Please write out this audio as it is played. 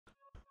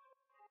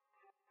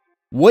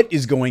What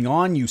is going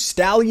on, you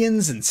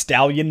stallions and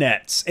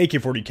stallionettes?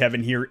 AK40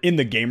 Kevin here in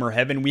the gamer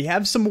heaven. We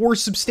have some more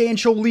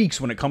substantial leaks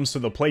when it comes to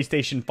the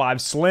PlayStation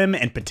 5 Slim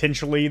and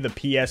potentially the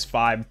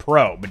PS5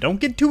 Pro. But don't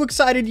get too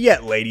excited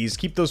yet, ladies.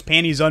 Keep those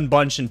panties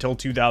unbunched until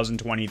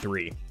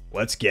 2023.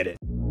 Let's get it.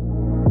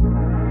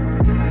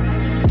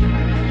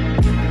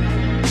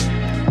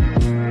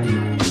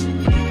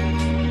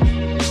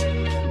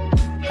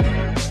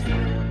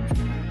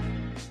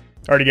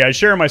 Alrighty guys,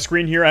 sharing my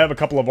screen here, I have a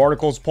couple of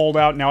articles pulled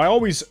out. Now I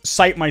always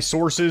cite my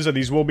sources,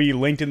 these will be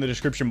linked in the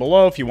description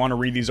below if you want to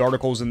read these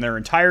articles in their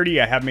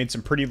entirety. I have made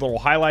some pretty little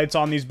highlights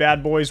on these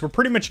bad boys. We're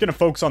pretty much going to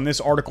focus on this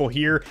article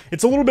here.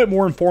 It's a little bit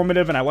more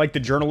informative and I like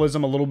the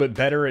journalism a little bit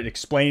better. It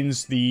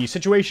explains the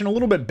situation a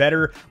little bit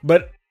better,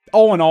 but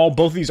all in all,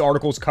 both of these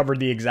articles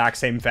covered the exact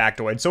same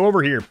factoid. So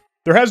over here,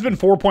 there has been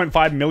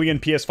 4.5 million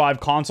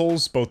PS5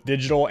 consoles, both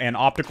digital and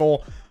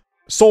optical,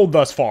 sold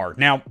thus far.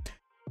 Now,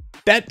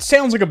 that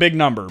sounds like a big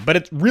number, but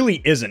it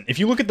really isn't. If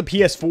you look at the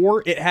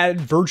PS4, it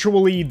had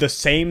virtually the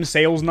same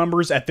sales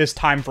numbers at this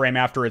time frame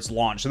after its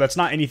launch, so that's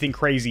not anything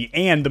crazy,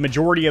 and the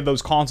majority of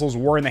those consoles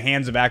were in the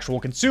hands of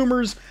actual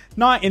consumers,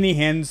 not in the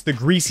hands, the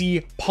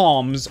greasy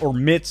palms or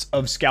mitts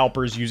of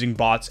scalpers using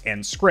bots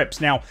and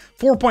scripts. Now,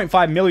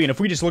 4.5 million, if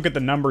we just look at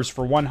the numbers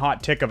for one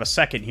hot tick of a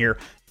second here,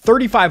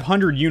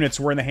 3,500 units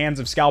were in the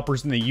hands of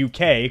scalpers in the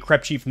UK,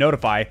 Crep Chief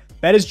Notify.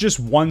 That is just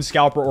one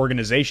scalper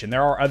organization.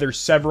 There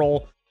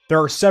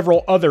are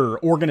several other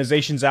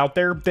organizations out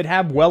there that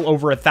have well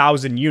over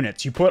 1,000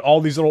 units. You put all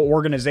these little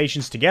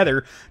organizations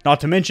together, not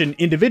to mention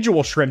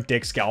individual shrimp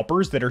dick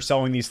scalpers that are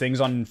selling these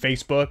things on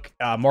Facebook,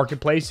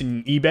 Marketplace,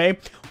 and eBay.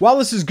 While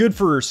this is good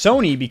for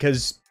Sony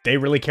because they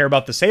really care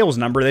about the sales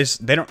number,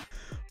 they don't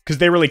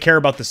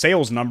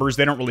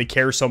really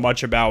care so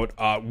much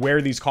about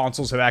where these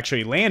consoles have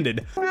actually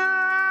landed.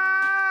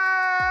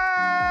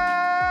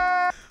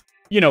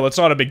 You know, it's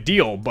not a big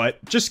deal,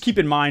 but just keep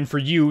in mind for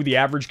you, the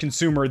average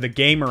consumer, the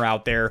gamer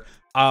out there,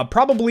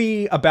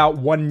 probably about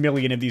 1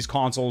 million of these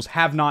consoles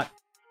have not,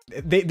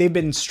 they've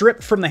been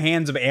stripped from the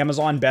hands of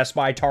Amazon, Best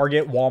Buy,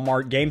 Target,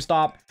 Walmart,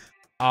 GameStop,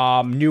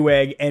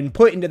 Newegg, and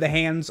put into the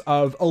hands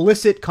of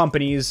illicit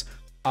companies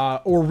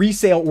or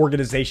resale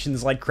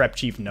organizations like Crep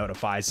Chief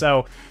Notify.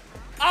 So,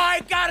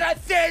 I got a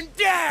thin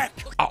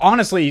dick!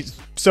 Honestly,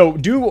 so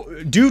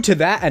due to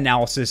that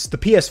analysis, the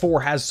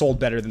PS4 has sold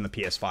better than the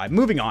PS5.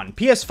 Moving on,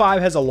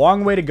 PS5 has a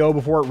long way to go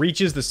before it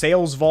reaches the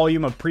sales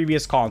volume of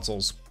previous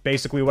consoles.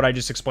 Basically what I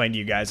just explained to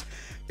you guys.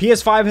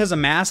 PS5 has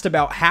amassed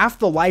about half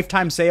the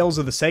lifetime sales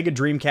of the Sega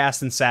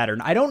Dreamcast and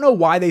Saturn. I don't know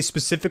why they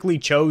specifically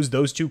chose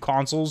those two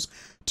consoles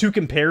to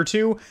compare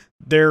to.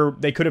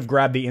 They could have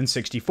grabbed the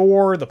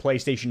N64, the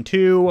PlayStation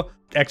 2,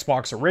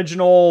 Xbox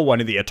Original, one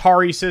of the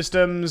Atari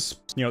systems,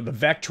 you know, the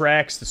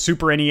Vectrex, the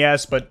Super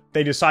NES, but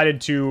they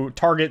decided to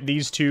target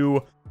these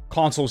two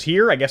consoles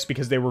here, I guess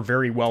because they were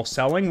very well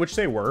selling, which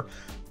they were.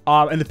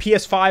 And the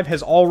PS5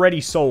 has already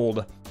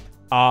sold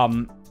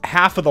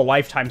half of the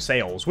lifetime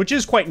sales, which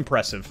is quite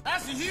impressive.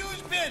 That's a huge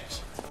bitch!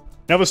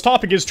 Now, this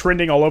topic is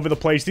trending all over the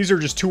place. These are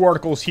just two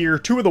articles here.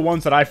 Two of the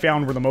ones that I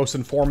found were the most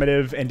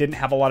informative and didn't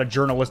have a lot of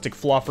journalistic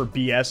fluff or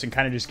BS and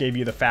kind of just gave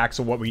you the facts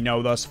of what we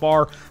know thus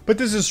far. But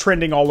this is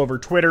trending all over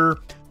Twitter.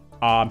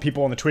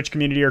 People in the Twitch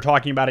community are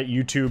talking about it,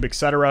 YouTube,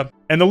 etc.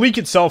 And the leak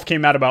itself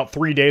came out about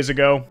 3 days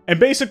ago. And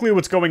basically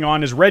what's going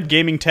on is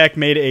RedGamingTech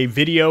made a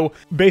video,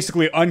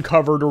 basically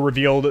uncovered or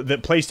revealed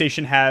that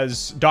PlayStation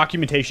has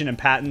documentation and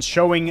patents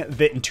showing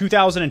that in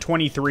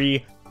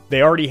 2023,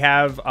 they already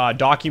have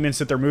documents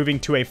that they're moving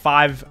to a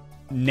 5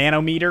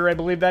 nanometer, I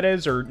believe that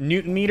is, or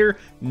Newton meter,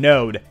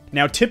 node.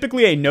 Now,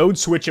 typically a node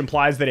switch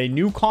implies that a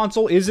new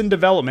console is in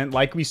development,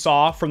 like we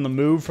saw from the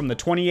move from the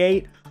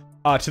 28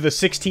 to the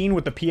 16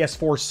 with the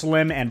PS4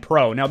 Slim and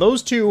Pro. Now,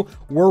 those two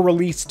were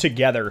released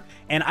together,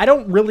 and I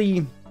don't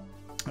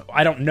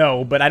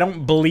know, but I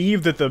don't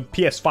believe that the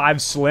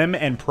PS5 Slim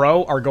and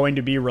Pro are going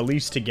to be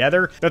released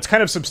together. That's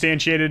kind of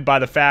substantiated by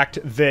the fact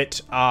that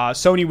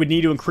Sony would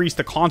need to increase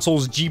the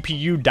console's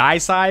GPU die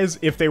size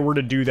if they were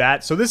to do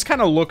that. So this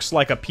kind of looks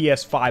like a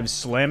PS5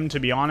 Slim, to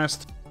be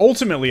honest.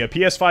 Ultimately, a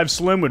PS5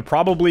 Slim would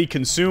probably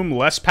consume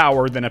less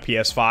power than a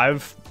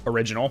PS5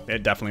 original.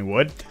 It definitely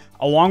would.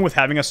 Along with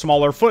having a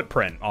smaller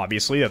footprint.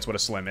 Obviously, that's what a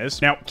Slim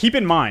is. Now, keep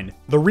in mind,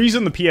 the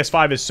reason the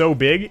PS5 is so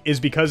big is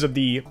because of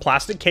the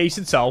plastic case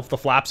itself, the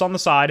flaps on the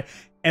side,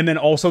 and then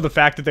also the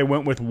fact that they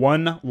went with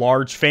one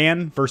large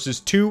fan versus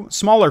two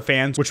smaller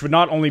fans, which would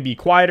not only be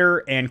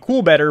quieter and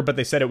cool better, but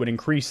they said it would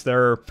increase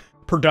their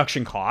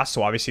production costs,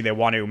 so obviously they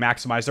want to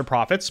maximize their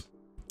profits.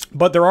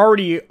 But there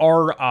already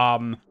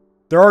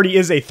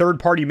is a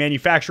third-party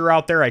manufacturer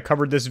out there. I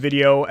covered this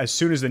video as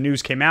soon as the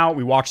news came out.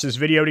 We watched this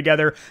video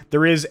together.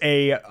 There is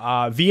a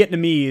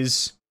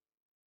Vietnamese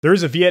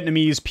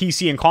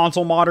PC and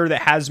console modder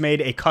that has made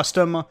a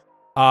custom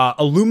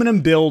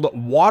aluminum build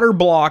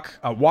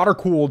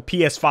water-cooled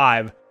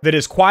PS5 that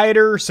is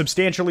quieter,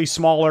 substantially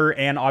smaller,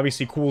 and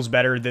obviously cools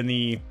better than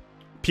the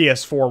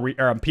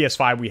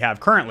PS5 we have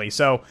currently.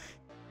 So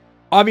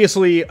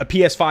Obviously, a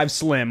PS5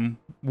 Slim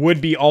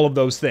would be all of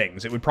those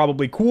things. It would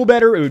probably cool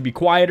better, it would be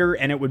quieter,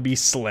 and it would be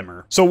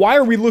slimmer. So why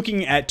are we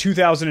looking at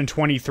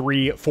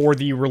 2023 for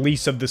the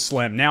release of the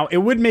Slim? Now, it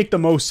would make the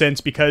most sense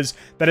because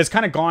that has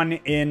kind of gone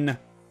in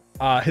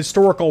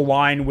historical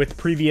line with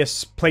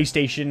previous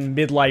PlayStation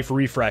midlife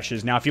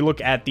refreshes. Now, if you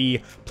look at the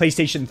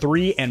PlayStation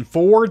 3 and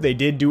 4, they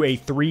did do a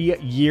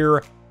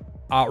 3-year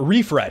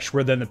refresh,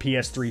 where then the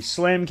PS3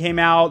 Slim came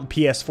out,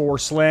 PS4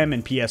 Slim,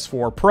 and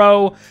PS4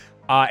 Pro,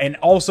 and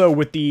also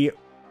with the...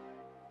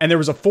 And there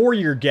was a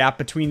 4-year gap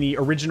between the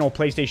original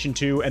PlayStation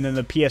 2 and then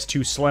the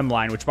PS2 Slim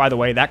line, which, by the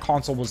way, that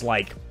console was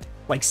like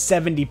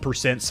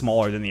 70%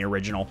 smaller than the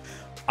original.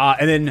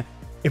 And then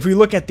if we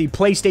look at the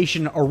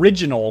PlayStation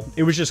original,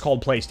 it was just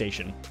called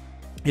PlayStation.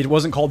 It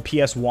wasn't called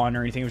PS1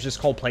 or anything. It was just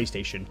called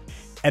PlayStation.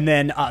 And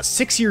then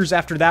 6 years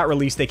after that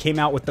release, they came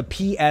out with the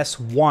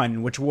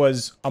PS1, which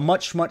was a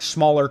much, much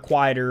smaller,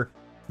 quieter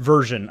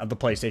version of the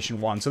PlayStation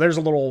 1. So there's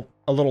a little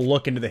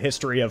look into the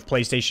history of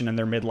PlayStation and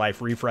their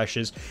midlife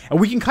refreshes. And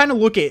we can kind of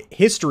look at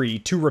history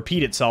to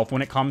repeat itself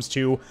when it comes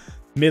to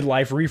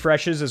midlife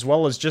refreshes, as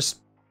well as just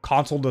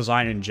console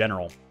design in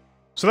general.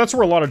 So that's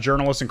where a lot of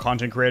journalists and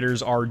content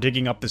creators are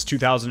digging up this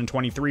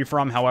 2023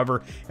 from.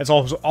 However, it's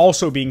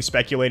also being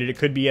speculated it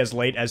could be as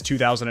late as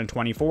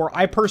 2024.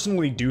 I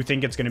personally do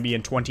think it's going to be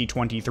in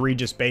 2023,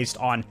 just based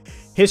on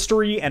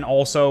history and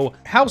also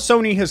how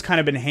Sony has kind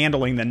of been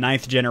handling the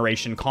 9th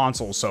generation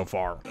consoles so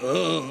far.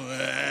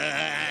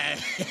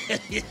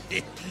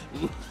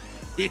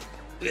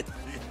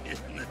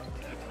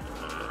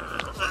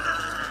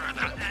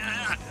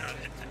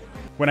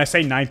 When I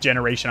say 9th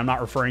generation, I'm not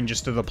referring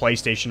just to the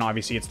PlayStation.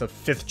 Obviously, it's the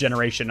 5th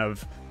generation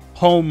of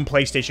home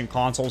PlayStation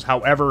consoles.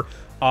 However,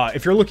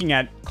 if you're looking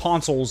at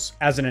consoles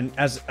as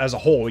a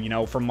whole, you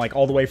know, from like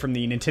all the way from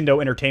the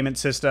Nintendo Entertainment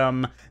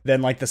System,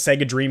 then like the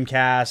Sega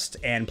Dreamcast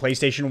and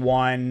PlayStation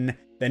 1,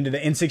 then to the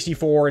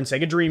N64 and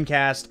Sega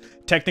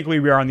Dreamcast, technically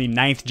we are on the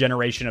 9th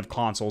generation of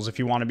consoles, if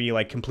you want to be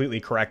like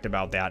completely correct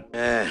about that.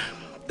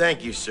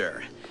 Thank you,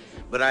 sir.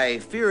 But I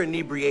fear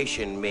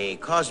inebriation may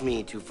cause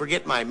me to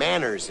forget my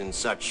manners in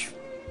such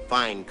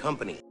fine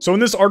company. So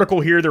in this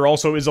article here, there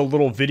also is a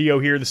little video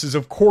here. This is,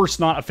 of course,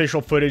 not official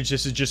footage.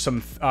 This is just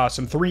some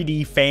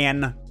 3D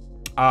fan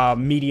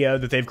media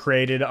that they've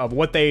created of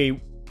what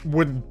they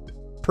would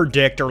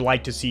predict or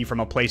like to see from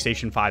a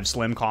PlayStation 5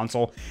 Slim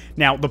console.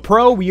 Now, the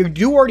Pro, we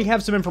do already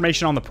have some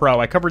information on the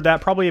Pro. I covered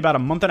that probably about a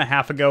month and a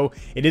half ago.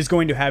 It is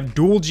going to have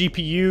dual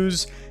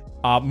GPUs,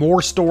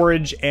 more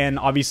storage, and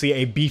obviously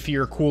a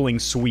beefier cooling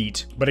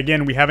suite. But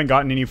again, we haven't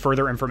gotten any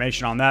further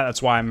information on that.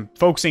 That's why I'm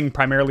focusing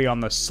primarily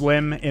on the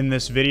Slim in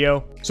this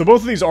video. So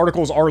both of these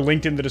articles are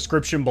linked in the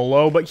description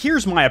below, but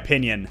here's my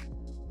opinion.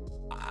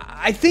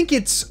 I think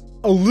it's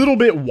a little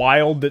bit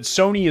wild that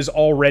Sony is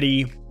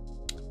already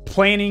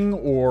planning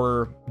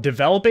or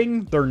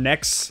developing their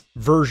next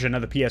version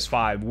of the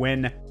PS5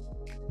 when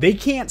they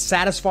can't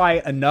satisfy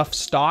enough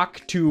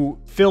stock to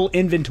fill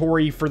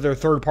inventory for their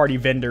third-party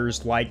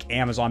vendors like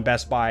Amazon,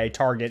 Best Buy,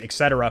 Target,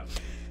 etc.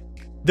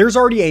 There's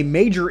already a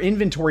major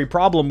inventory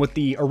problem with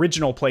the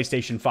original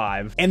PlayStation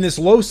 5, and this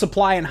low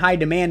supply and high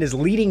demand is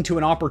leading to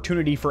an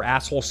opportunity for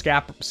asshole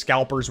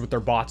scalpers with their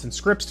bots and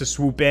scripts to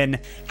swoop in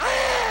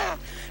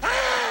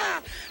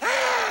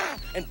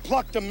and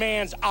pluck the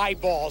man's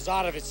eyeballs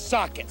out of his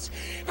sockets.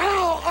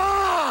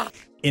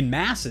 In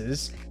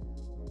masses.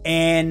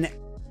 And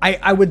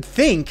I would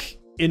think,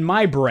 in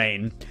my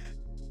brain,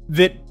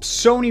 that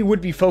Sony would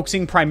be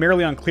focusing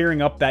primarily on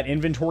clearing up that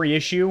inventory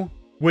issue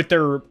with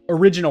their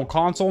original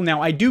console.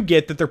 Now, I do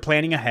get that they're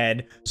planning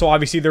ahead, so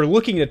obviously they're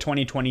looking to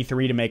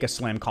 2023 to make a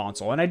Slim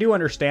console, and I do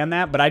understand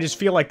that, but I just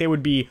feel like they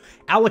would be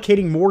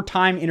allocating more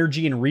time,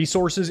 energy, and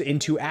resources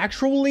into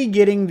actually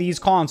getting these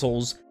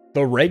consoles,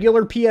 the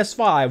regular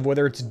PS5,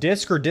 whether it's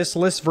disc or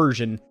discless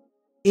version,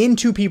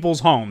 into people's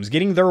homes,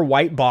 getting their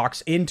white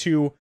box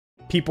into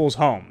people's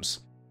homes.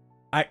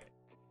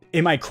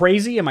 Am I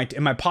crazy? Am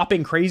I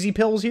popping crazy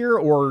pills here,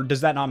 or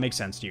does that not make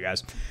sense to you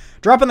guys?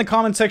 Drop in the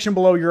comment section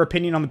below your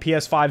opinion on the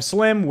PS5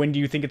 Slim. When do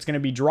you think it's going to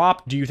be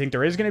dropped? Do you think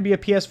there is going to be a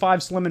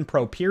PS5 Slim and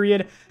Pro,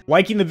 period?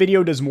 Liking the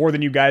video does more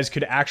than you guys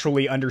could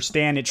actually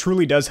understand. It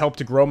truly does help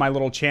to grow my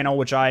little channel,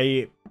 which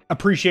I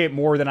appreciate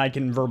more than I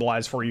can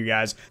verbalize for you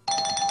guys.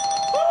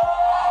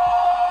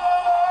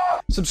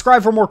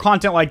 Subscribe for more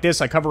content like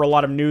this. I cover a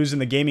lot of news in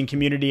the gaming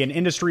community and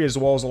industry, as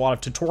well as a lot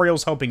of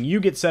tutorials helping you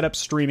get set up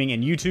streaming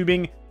and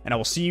YouTubing. And I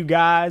will see you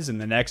guys in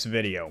the next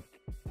video.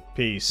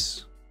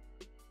 Peace.